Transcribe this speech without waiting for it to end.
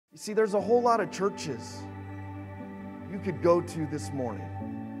You see, there's a whole lot of churches you could go to this morning,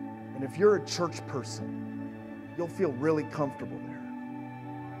 and if you're a church person, you'll feel really comfortable there.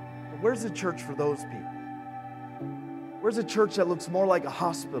 But where's the church for those people? Where's a church that looks more like a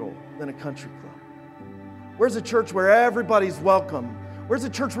hospital than a country club? Where's a church where everybody's welcome? Where's a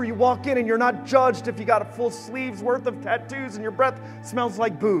church where you walk in and you're not judged if you got a full sleeve's worth of tattoos and your breath smells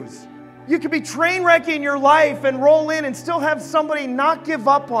like booze? You could be train wrecking your life and roll in and still have somebody not give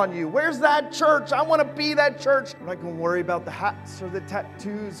up on you. Where's that church? I want to be that church. We're not going to worry about the hats or the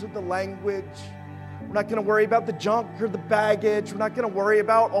tattoos or the language. We're not going to worry about the junk or the baggage. We're not going to worry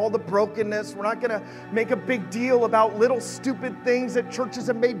about all the brokenness. We're not going to make a big deal about little stupid things that churches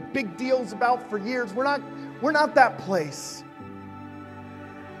have made big deals about for years. We're not that place.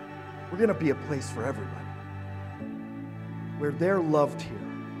 We're going to be a place for everybody, where they're loved here,